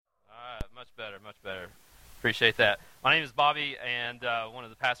Much better. Appreciate that. My name is Bobby, and one of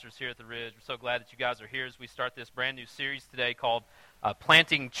the pastors here at the Ridge. We're so glad that you guys are here as we start this brand new series today called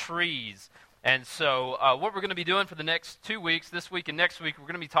Planting Trees. And so what we're going to be doing for the next 2 weeks, this week and next week, we're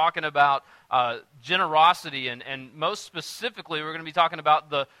going to be talking about generosity, and most specifically, we're going to be talking about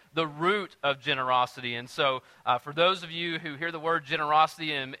the root of generosity. And so for those of you who hear the word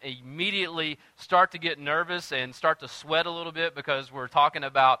generosity and immediately start to get nervous and start to sweat a little bit because we're talking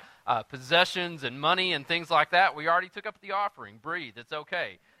about possessions and money and things like that, we already took up the offering. Breathe. It's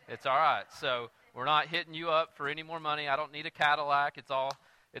okay. It's all right. So we're not hitting you up for any more money. I don't need a Cadillac. It's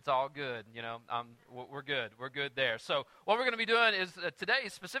all good, you know. We're good. We're good there. So what we're going to be doing is today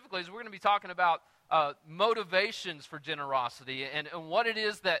specifically is we're going to be talking about motivations for generosity and what it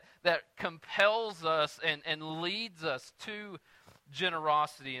is that compels us and leads us to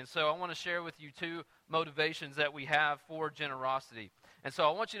generosity. And so I want to share with you two motivations that we have for generosity. And so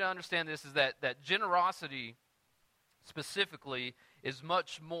I want you to understand this is that generosity specifically is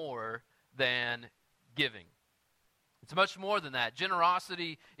much more than giving. It's much more than that.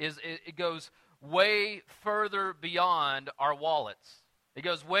 Generosity it goes way further beyond our wallets. It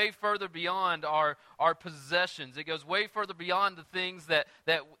goes way further beyond our possessions. It goes way further beyond the things that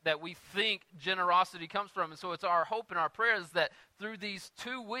we think generosity comes from. And so it's our hope and our prayers that through these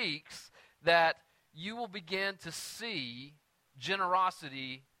 2 weeks that you will begin to see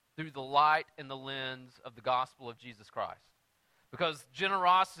generosity through the light and the lens of the gospel of Jesus Christ. Because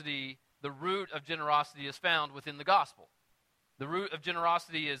generosity, the root of generosity is found within the gospel. The root of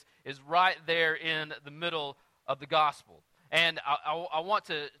generosity is right there in the middle of the gospel. And I want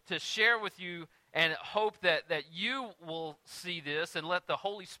to share with you and hope that you will see this and let the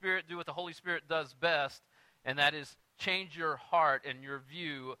Holy Spirit do what the Holy Spirit does best, and that is change your heart and your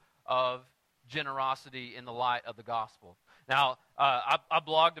view of generosity in the light of the gospel. Now, I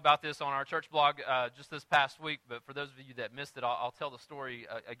blogged about this on our church blog just this past week, but for those of you that missed it, I'll tell the story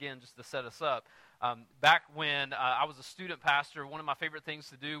again just to set us up. Back when I was a student pastor, one of my favorite things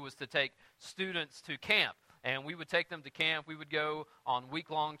to do was to take students to camp. And we would take them to camp. We would go on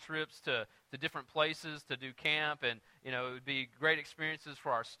week-long trips to different places to do camp. And, you know, it would be great experiences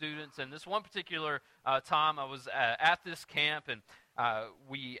for our students. And this one particular time I was at this camp, and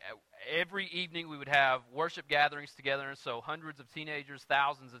every evening we would have worship gatherings together. And so hundreds of teenagers,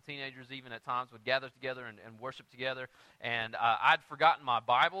 thousands of teenagers even at times would gather together and worship together. And I'd forgotten my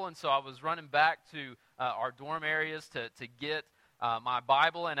Bible, and so I was running back to our dorm areas to get my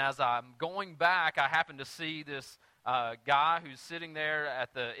Bible, and as I'm going back, I happened to see this guy who's sitting there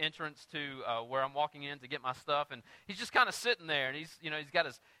at the entrance to where I'm walking in to get my stuff, and he's just kind of sitting there, and he's got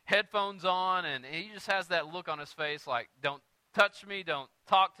his headphones on, and he just has that look on his face like, don't touch me, don't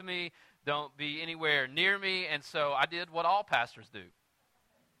talk to me, don't be anywhere near me. And so I did what all pastors do.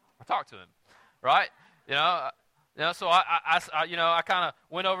 I talked to him, right? So I kind of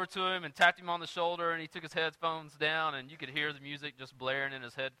went over to him and tapped him on the shoulder, and he took his headphones down, and you could hear the music just blaring in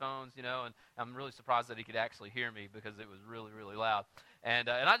his headphones, and I'm really surprised that he could actually hear me because it was really, really loud. And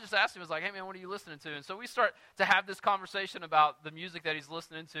I just asked him, I was like, hey, man, what are you listening to? And so we start to have this conversation about the music that he's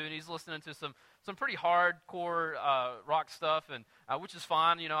listening to, and he's listening to some pretty hardcore rock stuff, and which is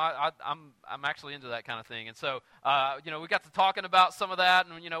fine. I'm actually into that kind of thing. And so, we got to talking about some of that,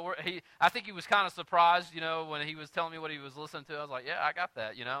 and, I think he was kind of surprised, when he was telling me what he was listening to. I was like, yeah, I got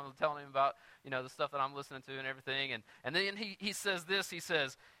that, I'm telling him about, the stuff that I'm listening to and everything. And then he says this, he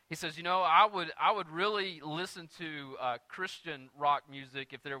says, I would really listen to Christian rock music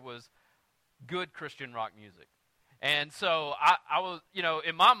if there was good Christian rock music. And so I was,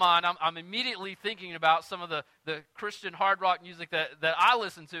 in my mind, I'm immediately thinking about some of the Christian hard rock music that I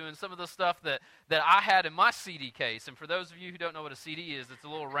listen to and some of the stuff that I had in my CD case. And for those of you who don't know what a CD is, it's a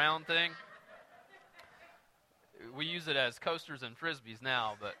little round thing. We use it as coasters and Frisbees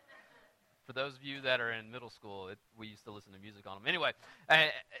now, but for those of you that are in middle school, we used to listen to music on them. Anyway,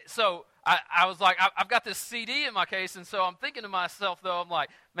 so I was like, I've got this CD in my case, and so I'm thinking to myself, though, I'm like,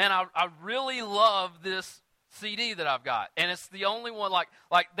 man, I really love this CD that I've got, and it's the only one, like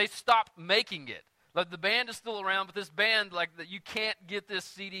they stopped making it. Like, the band is still around, but this band, you can't get this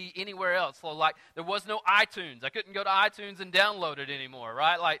CD anywhere else. So, there was no iTunes. I couldn't go to iTunes and download it anymore,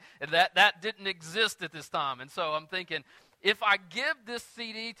 right? That didn't exist at this time. And so I'm thinking, if I give this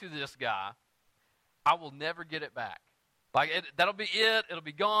CD to this guy, I will never get it back. That'll be it. It'll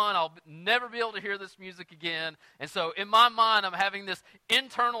be gone. I'll never be able to hear this music again. And so in my mind, I'm having this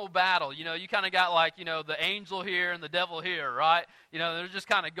internal battle. You kind of got the angel here and the devil here, right? They're just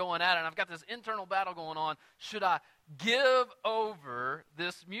kind of going at it. And I've got this internal battle going on. Should I give over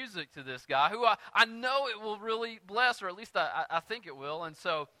this music to this guy who I know it will really bless, or at least I think it will. And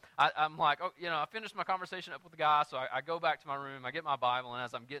so I'm like, oh, I finished my conversation up with the guy, so I go back to my room, I get my Bible, and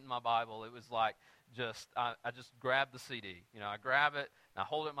as I'm getting my Bible, it was like I just grabbed the CD. I grab it, and I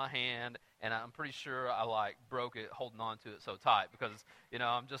hold it in my hand, and I'm pretty sure I broke it holding on to it so tight because,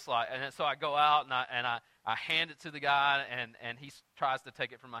 I'm just like, and so I go out, and I hand it to the guy, and he tries to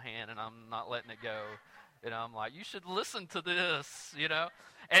take it from my hand, and I'm not letting it go. I'm like, you should listen to this,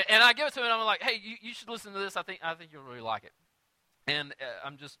 and I give it to him, and I'm like, hey, you should listen to this. I think you'll really like it. And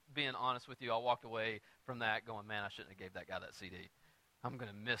I'm just being honest with you. I walked away from that going, man, I shouldn't have gave that guy that CD. I'm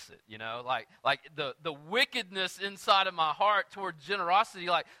going to miss it, like the wickedness inside of my heart toward generosity.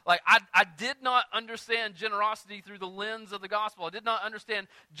 Like I did not understand generosity through the lens of the gospel. I did not understand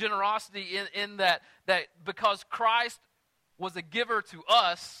generosity in that because Christ was a giver to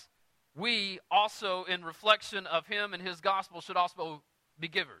us, we also, in reflection of him and his gospel, should also be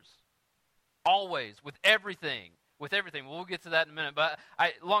givers. Always, with everything. We'll get to that in a minute. But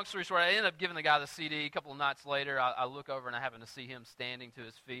long story short, I ended up giving the guy the CD. A couple of nights later, I look over and I happen to see him standing to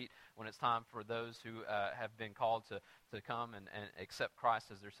his feet when it's time for those who have been called to come and accept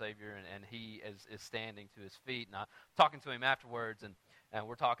Christ as their Savior. And he is standing to his feet. And I'm talking to him afterwards, and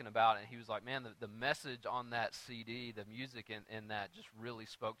we're talking about it. And he was like, man, the message on that CD, the music in that just really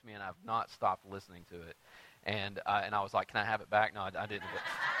spoke to me, and I've not stopped listening to it. And I was like, can I have it back? No, I didn't.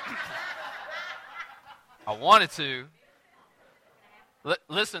 I wanted to.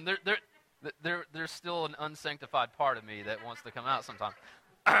 Listen, there's still an unsanctified part of me that wants to come out sometime.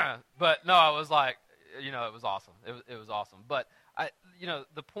 But no, I was like, it was awesome. It was awesome. But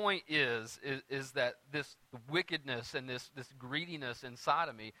the point is that this wickedness and this greediness inside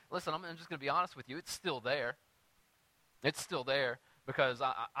of me. Listen, I'm just going to be honest with you. It's still there. It's still there because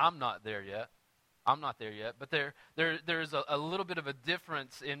I'm not there yet. I'm not there yet. But there's a little bit of a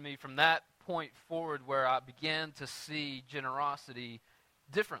difference in me from that point forward where I began to see generosity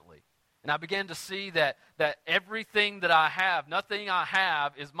differently. And I began to see that everything that I have, nothing I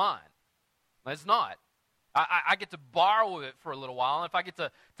have is mine. It's not. I get to borrow it for a little while, and if I get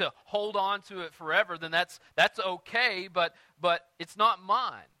to hold on to it forever, then that's okay, but it's not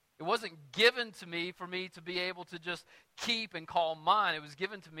mine. It wasn't given to me for me to be able to just keep and call mine. It was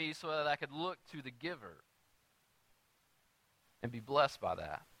given to me so that I could look to the giver and be blessed by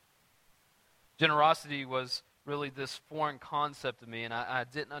that. Generosity was really this foreign concept to me, and I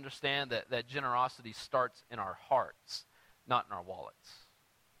didn't understand that generosity starts in our hearts, not in our wallets,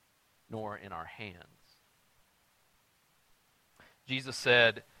 nor in our hands. Jesus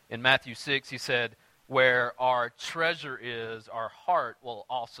said in Matthew 6, he said, where our treasure is, our heart will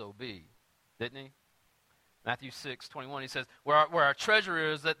also be. Didn't he? Matthew 6:21, he says, where our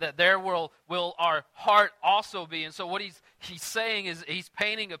treasure is, that there will our heart also be. And so what he's saying is he's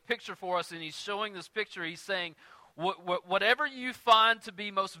painting a picture for us, and he's showing this picture. He's saying, whatever you find to be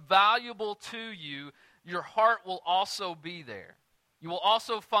most valuable to you, your heart will also be there. You will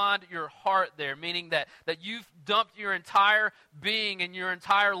also find your heart there, meaning that you've dumped your entire being and your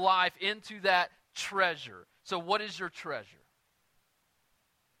entire life into that treasure. So what is your treasure?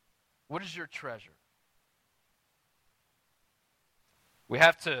 What is your treasure? We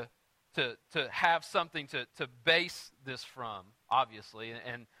have to have something to base this from, obviously.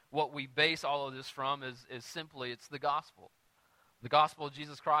 And what we base all of this from is simply, it's the gospel. The gospel of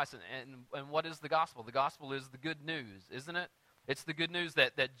Jesus Christ. And what is the gospel? The gospel is the good news, isn't it? It's the good news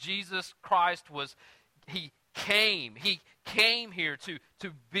that Jesus Christ He came here to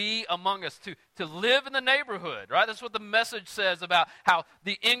be among us, to live in the neighborhood, right? That's what the message says about how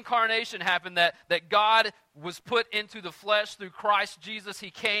the incarnation happened, that God was put into the flesh through Christ Jesus.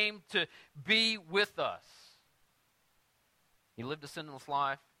 He came to be with us. He lived a sinless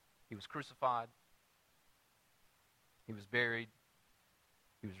life. He was crucified. He was buried.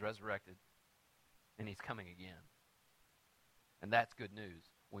 He was resurrected. And he's coming again. And that's good news.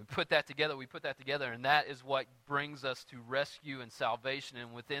 When we put that together, and that is what brings us to rescue and salvation.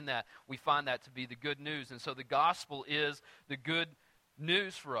 And within that, we find that to be the good news. And so the gospel is the good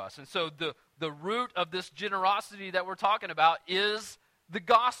news for us. And so the root of this generosity that we're talking about is the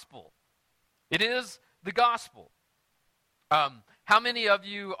gospel. It is the gospel. How many of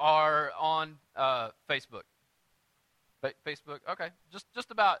you are on Facebook? Facebook? Okay,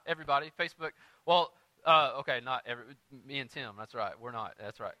 just about everybody. Facebook. Well, okay, not me and Tim. That's right. We're not.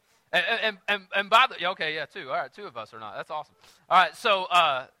 That's right. And by the okay, yeah, two. All right, two of us are not. That's awesome. All right, so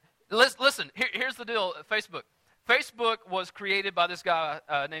listen. Here's the deal. Facebook. Facebook was created by this guy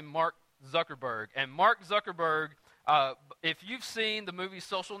named Mark Zuckerberg, and Mark Zuckerberg. If you've seen the movie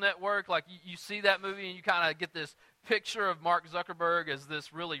Social Network, like you see that movie and you kind of get this picture of Mark Zuckerberg as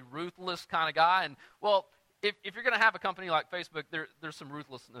this really ruthless kind of guy. And, well, if you're going to have a company like Facebook, there's some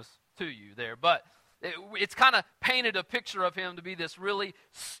ruthlessness to you there. But it's kind of painted a picture of him to be this really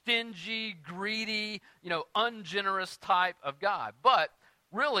stingy, greedy, ungenerous type of guy. But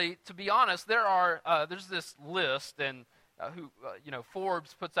really, to be honest, there's this list, and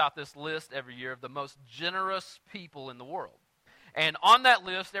Forbes puts out this list every year of the most generous people in the world. And on that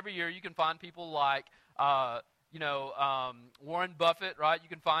list every year, you can find people like Warren Buffett, right? You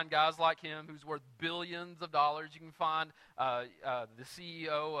can find guys like him who's worth billions of dollars. You can find the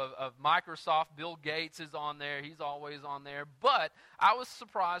CEO of Microsoft, Bill Gates, is on there. He's always on there. But I was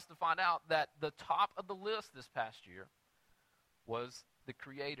surprised to find out that the top of the list this past year was the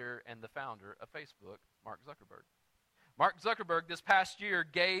creator and the founder of Facebook, Mark Zuckerberg. Mark Zuckerberg this past year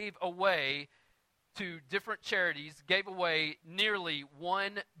gave away to different charities, gave away nearly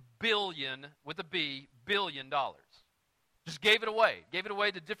 $1 billion, with a B, billion dollars. Just gave it away. Gave it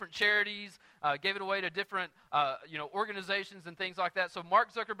away to different charities, gave it away to different organizations and things like that. So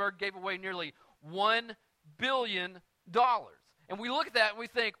Mark Zuckerberg gave away nearly $1 billion. And we look at that and we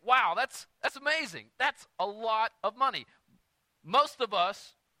think, wow, that's amazing. That's a lot of money. Most of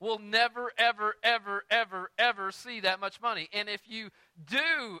us will never, ever, ever, ever, ever see that much money. And if you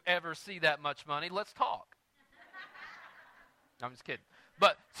do ever see that much money, let's talk. I'm just kidding.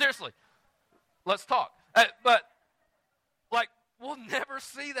 But seriously, let's talk. We'll never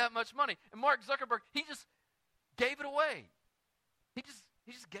see that much money. And Mark Zuckerberg, he just gave it away. He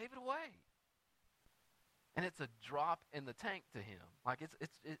just gave it away. And it's a drop in the tank to him. Like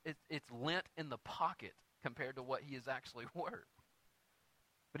it's lint in the pocket compared to what he is actually worth.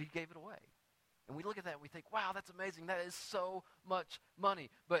 But he gave it away. And we look at that and we think, wow, that's amazing. That is so much money.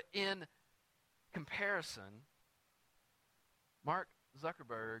 But in comparison, Mark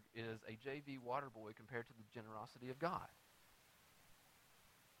Zuckerberg is a JV water boy compared to the generosity of God.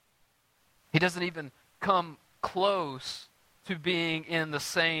 He doesn't even come close to being in the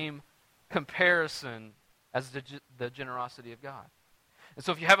same comparison as the generosity of God. And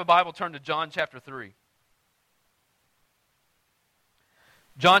so if you have a Bible, turn to John chapter 3.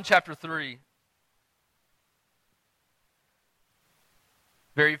 John chapter 3.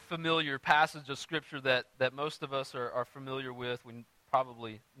 Very familiar passage of Scripture that most of us are familiar with. We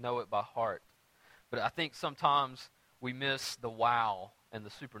probably know it by heart. But I think sometimes we miss the wow and the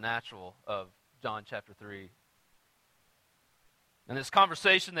supernatural of John chapter 3. And this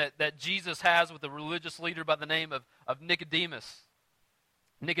conversation that Jesus has with a religious leader by the name of Nicodemus.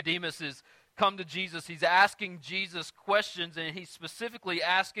 Nicodemus is come to Jesus. He's asking Jesus questions, and he's specifically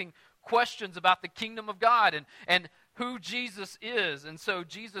asking questions about the kingdom of God and who Jesus is. And so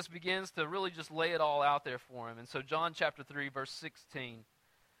Jesus begins to really just lay it all out there for him. And so John chapter 3, verse 16,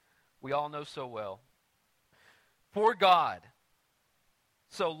 we all know so well. For God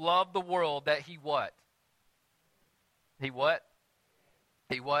so loved the world that he what? He what?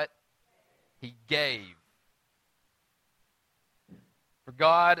 He what? He gave. For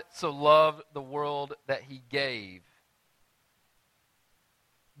God so loved the world that he gave.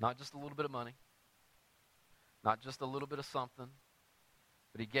 Not just a little bit of money. Not just a little bit of something.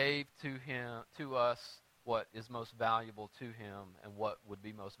 But he gave to us what is most valuable to him and what would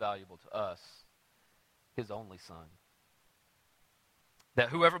be most valuable to us. His only Son. That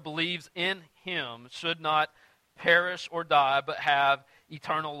whoever believes in him should not perish or die, but have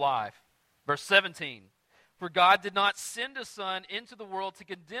eternal life. Verse 17. For God did not send his Son into the world to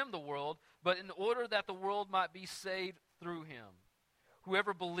condemn the world, but in order that the world might be saved through him.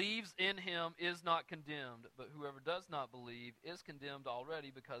 Whoever believes in him is not condemned, but whoever does not believe is condemned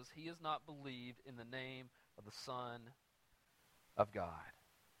already, because he has not believed in the name of the Son of God.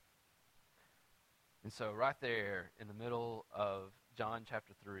 And so right there in the middle of John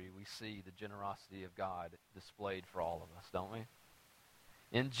chapter 3, we see the generosity of God displayed for all of us, don't we?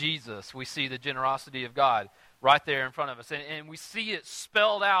 In Jesus, we see the generosity of God right there in front of us. And we see it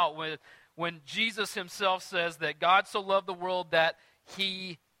spelled out when Jesus himself says that God so loved the world that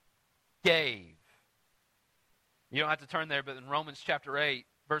he gave. You don't have to turn there, but in Romans chapter 8,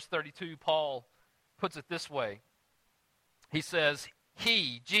 verse 32, Paul puts it this way. He says,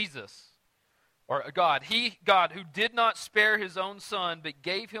 he, Jesus, or God, he, God, who did not spare his own Son, but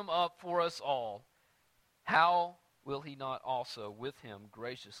gave him up for us all, how will he not also with him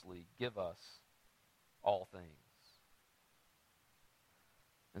graciously give us all things?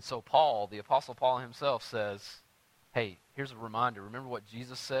 And so Paul, the Apostle Paul himself says, hey, here's a reminder. Remember what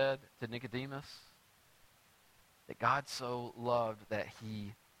Jesus said to Nicodemus? That God so loved that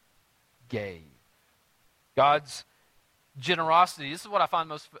he gave. God's generosity. This is what I find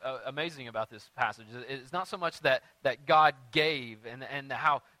most amazing about this passage. It's not so much that God gave and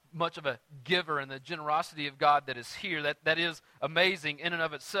how much of a giver and the generosity of God that is here. That is amazing in and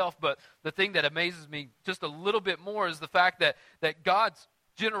of itself. But the thing that amazes me just a little bit more is the fact that God's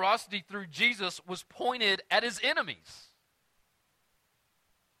generosity through Jesus was pointed at his enemies.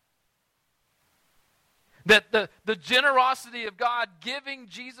 That the generosity of God giving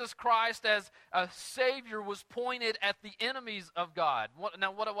Jesus Christ as a Savior was pointed at the enemies of God. What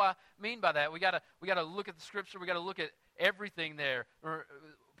do I mean by that? We got to look at the Scripture. We got to look at everything there.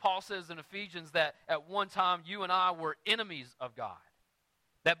 Paul says in Ephesians that at one time you and I were enemies of God.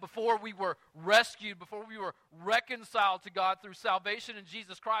 That before we were rescued, before we were reconciled to God through salvation in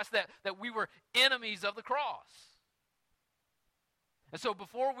Jesus Christ, that we were enemies of the cross. And so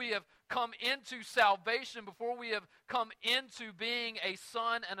before we have come into salvation, before we have come into being a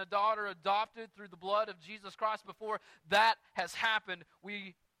son and a daughter adopted through the blood of Jesus Christ, before that has happened,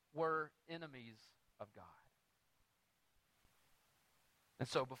 we were enemies of God. And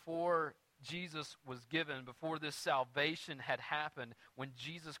so before Jesus was given, before this salvation had happened, when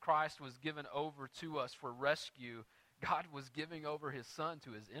Jesus Christ was given over to us for rescue, God was giving over his Son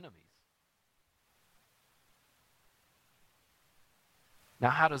to his enemies. Now,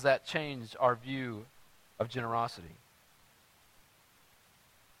 how does that change our view of generosity?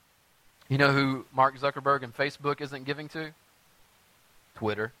 You know who Mark Zuckerberg and Facebook isn't giving to?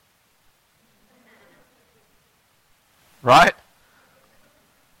 Twitter. Right?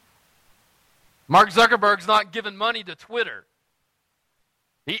 Mark Zuckerberg's not giving money to Twitter.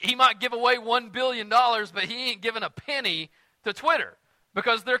 He might give away $1 billion, but he ain't giving a penny to Twitter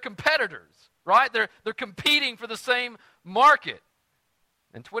because they're competitors, right? They're competing for the same market.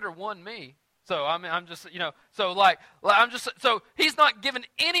 And Twitter won me. So so he's not giving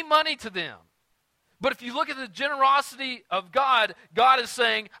any money to them. But if you look at the generosity of God, God is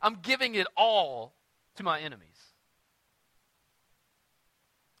saying, I'm giving it all to my enemies.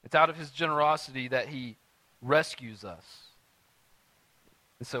 It's out of his generosity that he rescues us.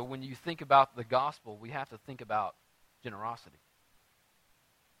 And so when you think about the gospel, we have to think about generosity.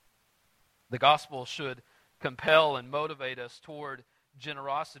 The gospel should compel and motivate us toward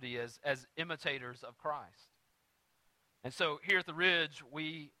generosity as imitators of Christ. And so here at the Ridge,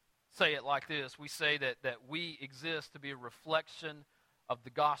 we say it like this. We say that we exist to be a reflection of the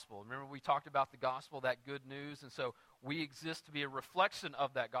gospel. Remember we talked about the gospel, that good news, and so we exist to be a reflection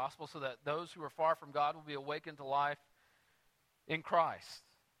of that gospel so that those who are far from God will be awakened to life in Christ.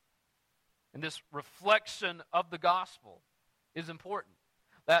 And this reflection of the gospel is important.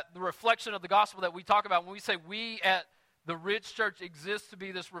 That the reflection of the gospel that we talk about, when we say we at the Ridge Church exists to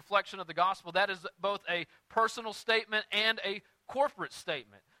be this reflection of the gospel, that is both a personal statement and a corporate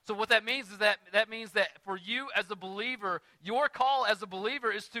statement. So what that means is that means that for you as a believer, your call as a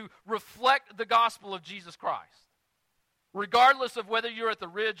believer is to reflect the gospel of Jesus Christ. Regardless of whether you're at the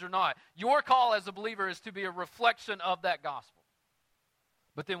Ridge or not, your call as a believer is to be a reflection of that gospel.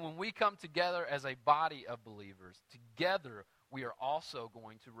 But then when we come together as a body of believers, together we are also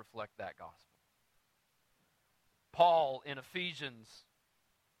going to reflect that gospel. Paul in Ephesians,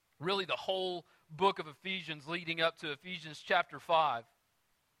 really the whole book of Ephesians leading up to Ephesians chapter 5,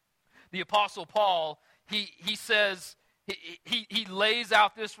 the Apostle Paul, he says, he lays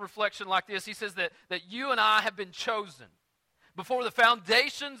out this reflection like this. He says that you and I have been chosen before the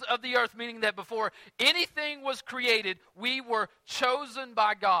foundations of the earth, meaning that before anything was created, we were chosen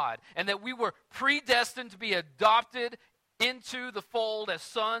by God, and that we were predestined to be adopted into the fold as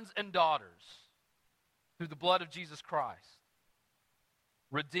sons and daughters through the blood of Jesus Christ,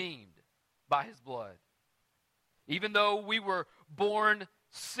 redeemed by his blood. Even though we were born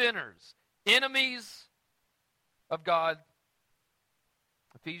sinners, enemies of God,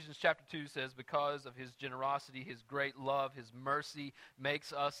 Ephesians chapter 2 says, because of his generosity, his great love, his mercy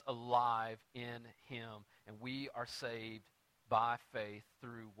makes us alive in him. And we are saved by faith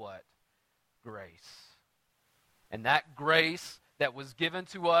through what? Grace. And that grace that was given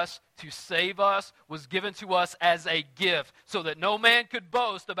to us to save us was given to us as a gift so that no man could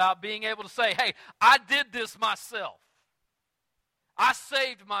boast about being able to say, hey, I did this myself. I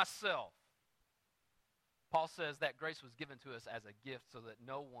saved myself. Paul says that grace was given to us as a gift so that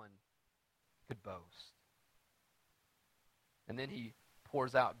no one could boast. And then he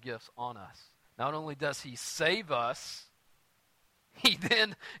pours out gifts on us. Not only does he save us, he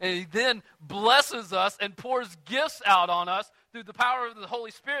then blesses us and pours gifts out on us through the power of the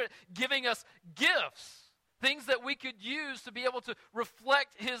Holy Spirit, giving us gifts, things that we could use to be able to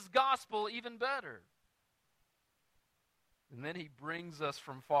reflect his gospel even better. And then he brings us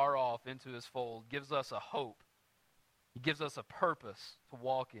from far off into his fold, gives us a hope He gives us a purpose to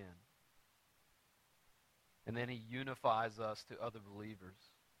walk in. And then he unifies us to other believers.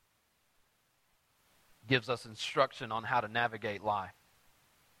 Gives us instruction on how to navigate life.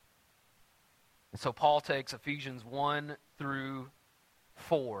 And so Paul takes Ephesians 1 through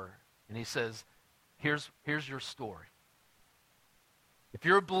 4, and he says, here's your story. If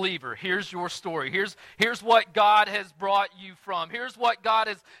you're a believer, here's your story. Here's what God has brought you from. Here's what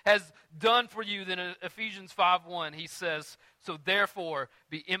God has done for you. Then in Ephesians 5:1, he says, so therefore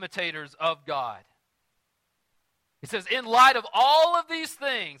be imitators of God. He says, in light of all of these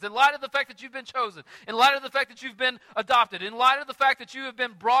things, in light of the fact that you've been chosen, in light of the fact that you've been adopted, in light of the fact that you have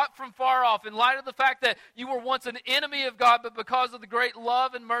been brought from far off, in light of the fact that you were once an enemy of God, but because of the great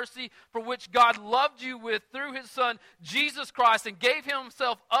love and mercy for which God loved you with through his Son, Jesus Christ, and gave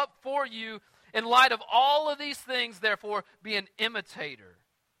himself up for you, in light of all of these things, therefore, be an imitator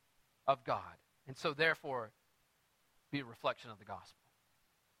of God. And so, therefore, be a reflection of the gospel.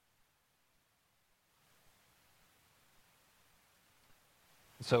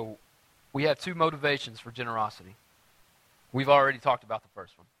 So we have two motivations for generosity. We've already talked about the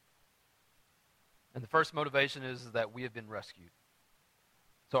first one. And the first motivation is that we have been rescued.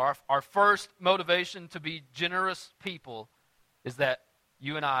 So our first motivation to be generous people is that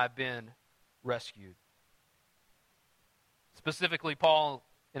you and I have been rescued. Specifically, Paul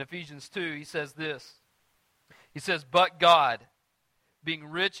in Ephesians 2, he says this. He says, but God, being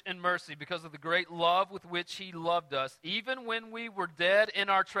rich in mercy because of the great love with which he loved us, even when we were dead in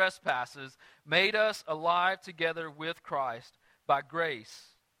our trespasses, made us alive together with Christ. By grace,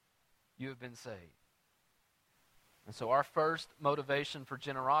 you have been saved. And so our first motivation for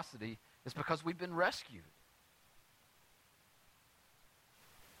generosity is because we've been rescued.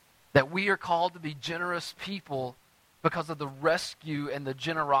 That we are called to be generous people because of the rescue and the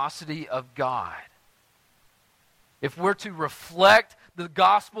generosity of God. If we're to reflect the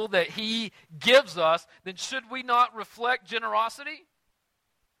gospel that he gives us, then should we not reflect generosity?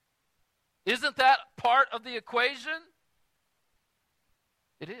 Isn't that part of the equation?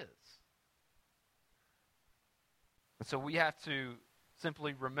 It is. And so we have to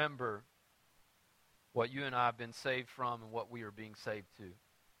simply remember what you and I have been saved from and what we are being saved to.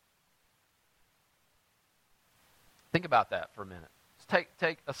 Think about that for a minute. Just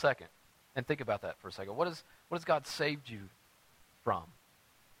take a second and think about that for a second. What has God saved you from?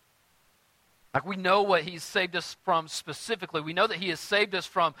 Like, we know what he's saved us from specifically. We know that he has saved us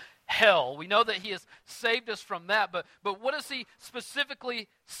from hell. We know that he has saved us from that. But what has he specifically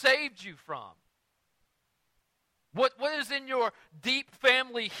saved you from? What is in your deep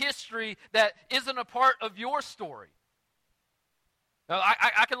family history that isn't a part of your story? Now,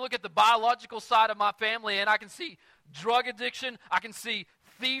 I can look at the biological side of my family and I can see drug addiction, I can see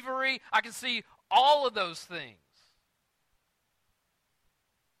thievery, I can see all of those things.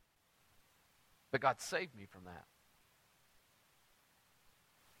 But God saved me from that.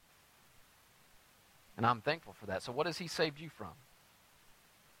 And I'm thankful for that. So what has he saved you from?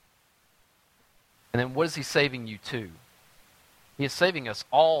 And then what is he saving you to? He is saving us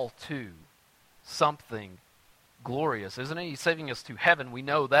all to something glorious, isn't he? He's saving us to heaven. We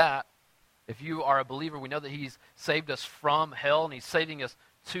know that. If you are a believer, we know that he's saved us from hell and he's saving us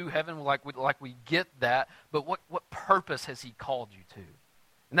to heaven, like we get that. But what purpose has he called you to?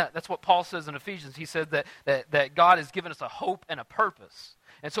 And that's what Paul says in Ephesians. He said that God has given us a hope and a purpose.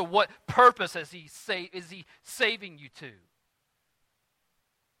 And so what purpose is he saving you to?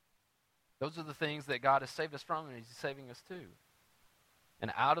 Those are the things that God has saved us from and he's saving us to.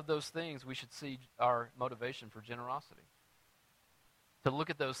 And out of those things, we should see our motivation for generosity. To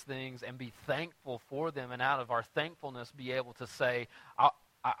look at those things and be thankful for them, and out of our thankfulness be able to say,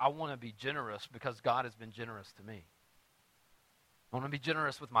 I want to be generous because God has been generous to me. I want to be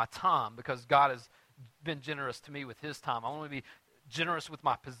generous with my time because God has been generous to me with his time. I want to be generous with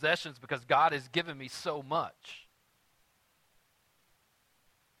my possessions because God has given me so much.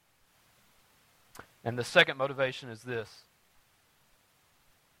 And the second motivation is this.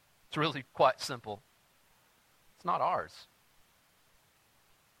 It's really quite simple. It's not ours.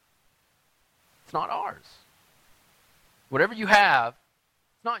 It's not ours. Whatever you have,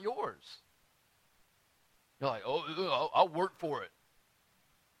 it's not yours. You're like, I'll work for it.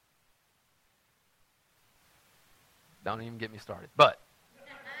 Don't even get me started. But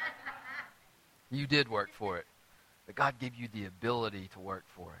you did work for it. But God gave you the ability to work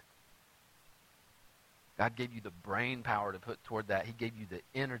for it. God gave you the brain power to put toward that. He gave you the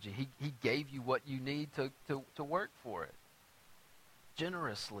energy. He gave you what you need to work for it.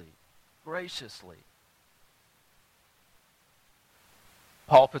 Generously, graciously.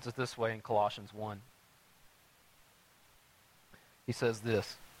 Paul puts it this way in Colossians 1. he says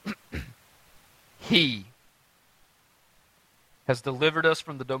this. He has delivered us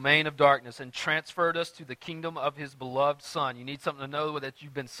from the domain of darkness and transferred us to the kingdom of his beloved Son. You need something to know that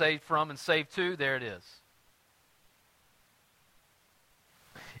you've been saved from and saved to? There it is.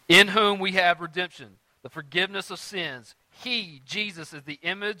 In whom we have redemption, the forgiveness of sins. He, Jesus, is the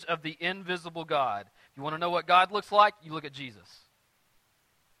image of the invisible God. If you want to know what God looks like, you look at Jesus.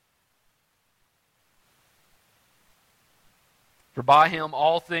 For by him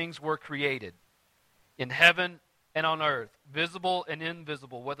all things were created, in heaven and on earth, visible and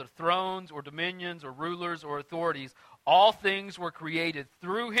invisible, whether thrones or dominions or rulers or authorities, all things were created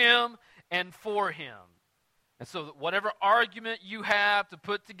through him and for him. And so whatever argument you have to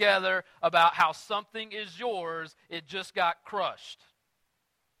put together about how something is yours, it just got crushed.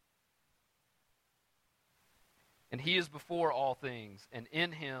 And he is before all things, and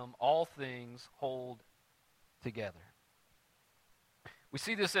in him all things hold together. We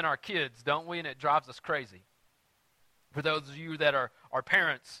see this in our kids, don't we? And it drives us crazy. For those of you that are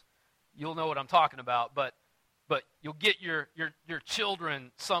parents, you'll know what I'm talking about, but you'll get your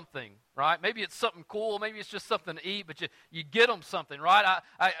children something, right? Maybe it's something cool, maybe it's just something to eat, but you get them something, right?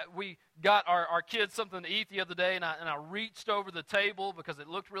 We got our kids something to eat the other day, and I reached over the table because it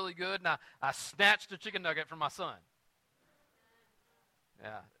looked really good, and I snatched a chicken nugget from my son.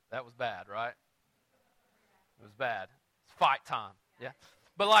 Yeah, that was bad, right? It was bad. It's fight time, yeah?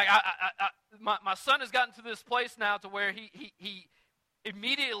 But like, my son has gotten to this place now to where he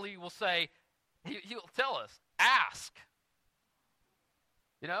immediately will say, he'll tell us, ask.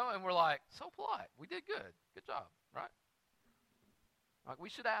 You know, and we're like, so polite. We did good. Good job, right? Like, we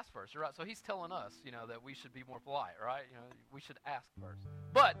should ask first, right? So he's telling us, you know, that we should be more polite, right? You know, we should ask first.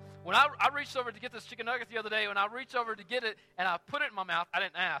 But when I reached over to get this chicken nugget the other day, when I reached over to get it and I put it in my mouth, I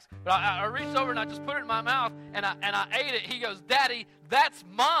didn't ask, but I reached over and I just put it in my mouth and I ate it. He goes, Daddy, that's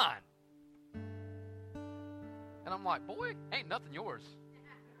mine. And I'm like, boy, ain't nothing yours.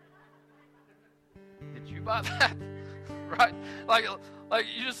 Did you buy that? Right? Like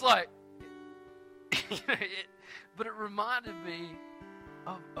you just like, but it reminded me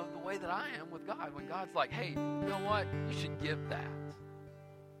of the way that I am with God. When God's like, hey, you know what? You should give that.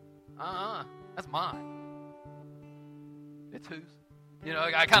 That's mine. It's whose? You know,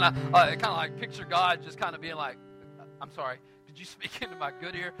 I kind of like picture God just kind of being like, I'm sorry, did you speak into my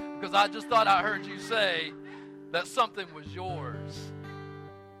good ear? Because I just thought I heard you say that something was yours.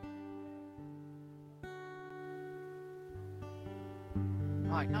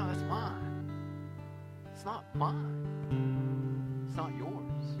 I'm like, no, that's mine. It's not mine. It's not yours.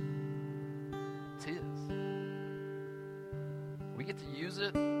 It's his. We get to use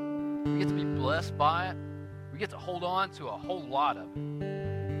it. We get to be blessed by it. We get to hold on to a whole lot of it.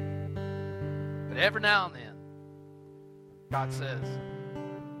 But every now and then, God says,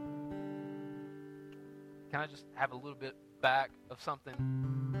 can I just have a little bit back of something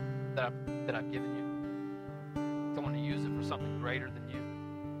that I've given you? I want to use it for something greater than you.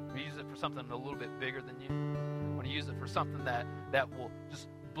 I want to use it for something a little bit bigger than you. I want to use it for something that will just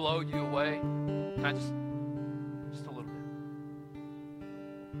blow you away. Can I just a little bit?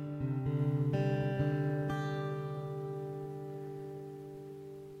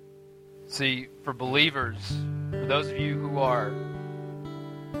 See, for believers, for those of you who are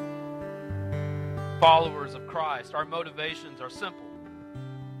followers of Christ, our motivations are simple.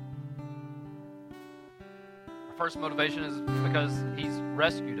 Our first motivation is because he's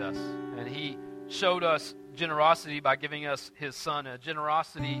rescued us, and he showed us generosity by giving us his son, a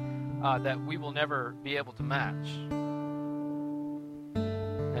generosity that we will never be able to match.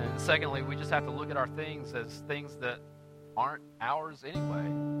 And secondly, we just have to look at our things as things that aren't ours anyway.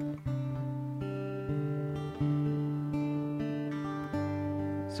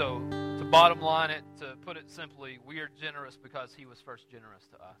 So, to bottom line it, to put it simply, we are generous because he was first generous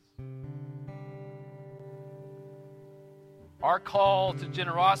to us. Our call to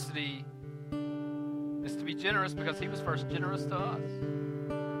generosity is to be generous because he was first generous to us.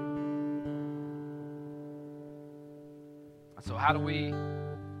 So how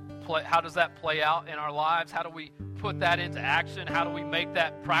does that play out in our lives? How do we put that into action? How do we make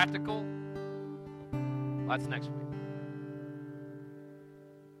that practical? Well, that's next week.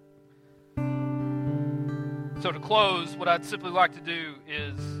 So to close, what I'd simply like to do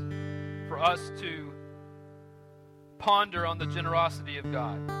is for us to ponder on the generosity of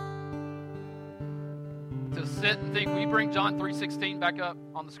God. To sit and think. Will you bring John 3:16 back up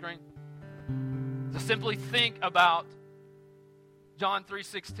on the screen? To simply think about John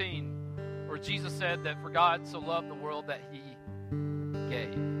 3:16, where Jesus said that for God so loved the world that he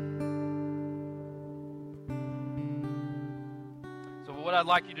gave. what I'd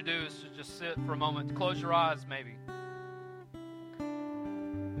like you to do is to just sit for a moment. Close your eyes, maybe.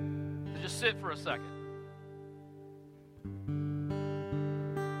 To just sit for a second.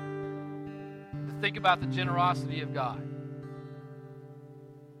 To think about the generosity of God.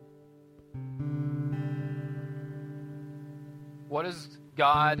 What has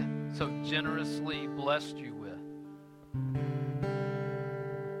God so generously blessed you with?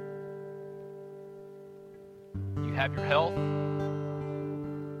 You have your health.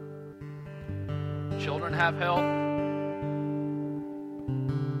 Children have health.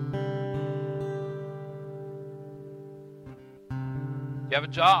 You have a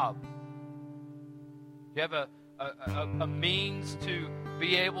job. You have a means to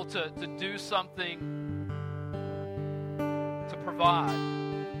be able to do something to provide.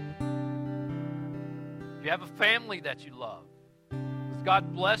 You have a family that you love. Has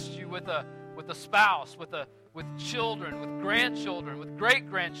God blessed you with a spouse, with children, with grandchildren, with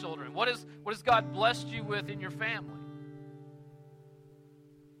great-grandchildren? What has God blessed you with in your family?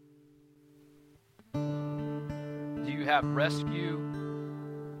 Do you have rescue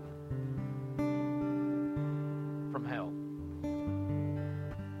from hell?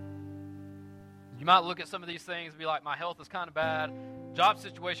 You might look at some of these things and be like, my health is kind of bad, job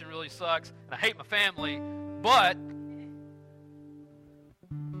situation really sucks, and I hate my family, but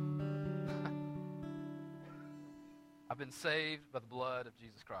I've been saved by the blood of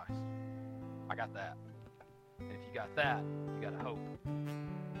Jesus Christ. I got that. And if you got that, you got a hope.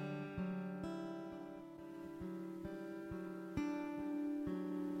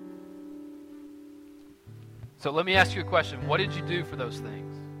 So let me ask you a question. What did you do for those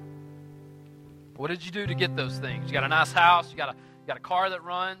things? What did you do to get those things? You got a nice house. You got a car that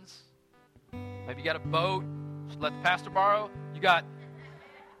runs. Maybe you got a boat. Just let the pastor borrow. You got.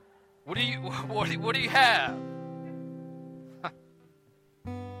 What do you have?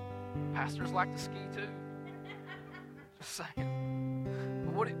 Pastors like to ski too. Just saying.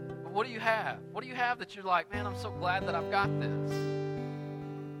 But what do you have? What do you have that you're like, man, I'm so glad that I've got this?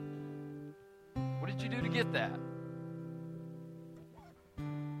 What did you do to get that?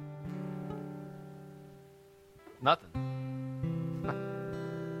 Nothing.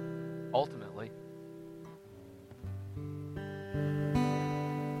 Ultimately.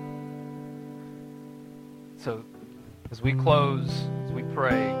 So, as we close, as we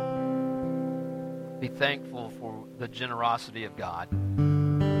pray, be thankful for the generosity of God.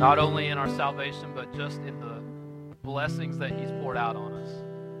 Not only in our salvation, but just in the blessings that He's poured out on us.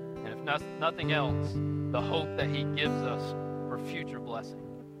 And if nothing else, the hope that He gives us for future blessing.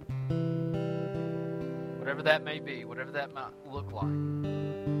 Whatever that may be, whatever that might look like.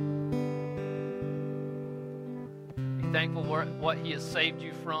 Be thankful for what He has saved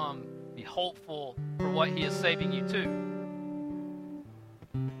you from. Be hopeful for what He is saving you to.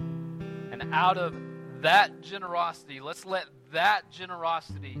 And out of that generosity, let's let that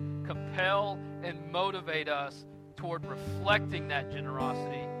generosity compel and motivate us toward reflecting that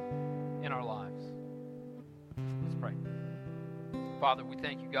generosity in our lives. Let's pray. Father, we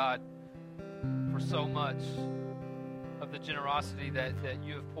thank you, God, for so much of the generosity that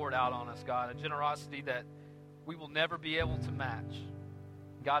you have poured out on us, God. A generosity that we will never be able to match.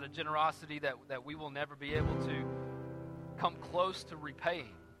 God, a generosity that we will never be able to come close to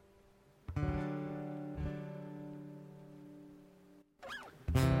repaying.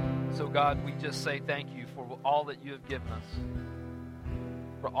 So, God, we just say thank you for all that you have given us,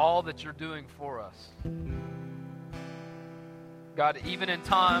 for all that you're doing for us. God, even in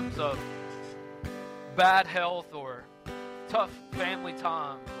times of bad health or tough family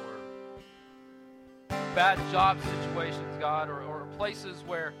times or bad job situations, God, or places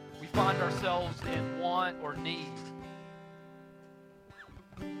where we find ourselves in want or need,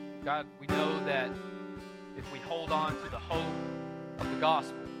 God, we know that if we hold on to the hope of the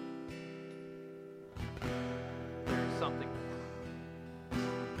gospel, there's something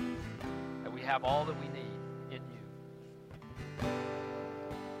that we have all that we need in you.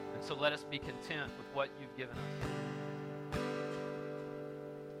 And so let us be content with what you've given us.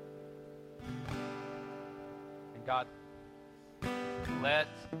 And God, let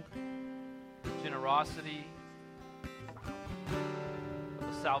the generosity of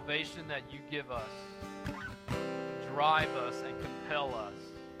the salvation that you give us drive us and compel us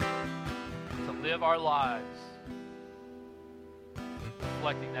to live our lives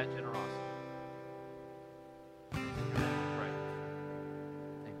reflecting that generosity.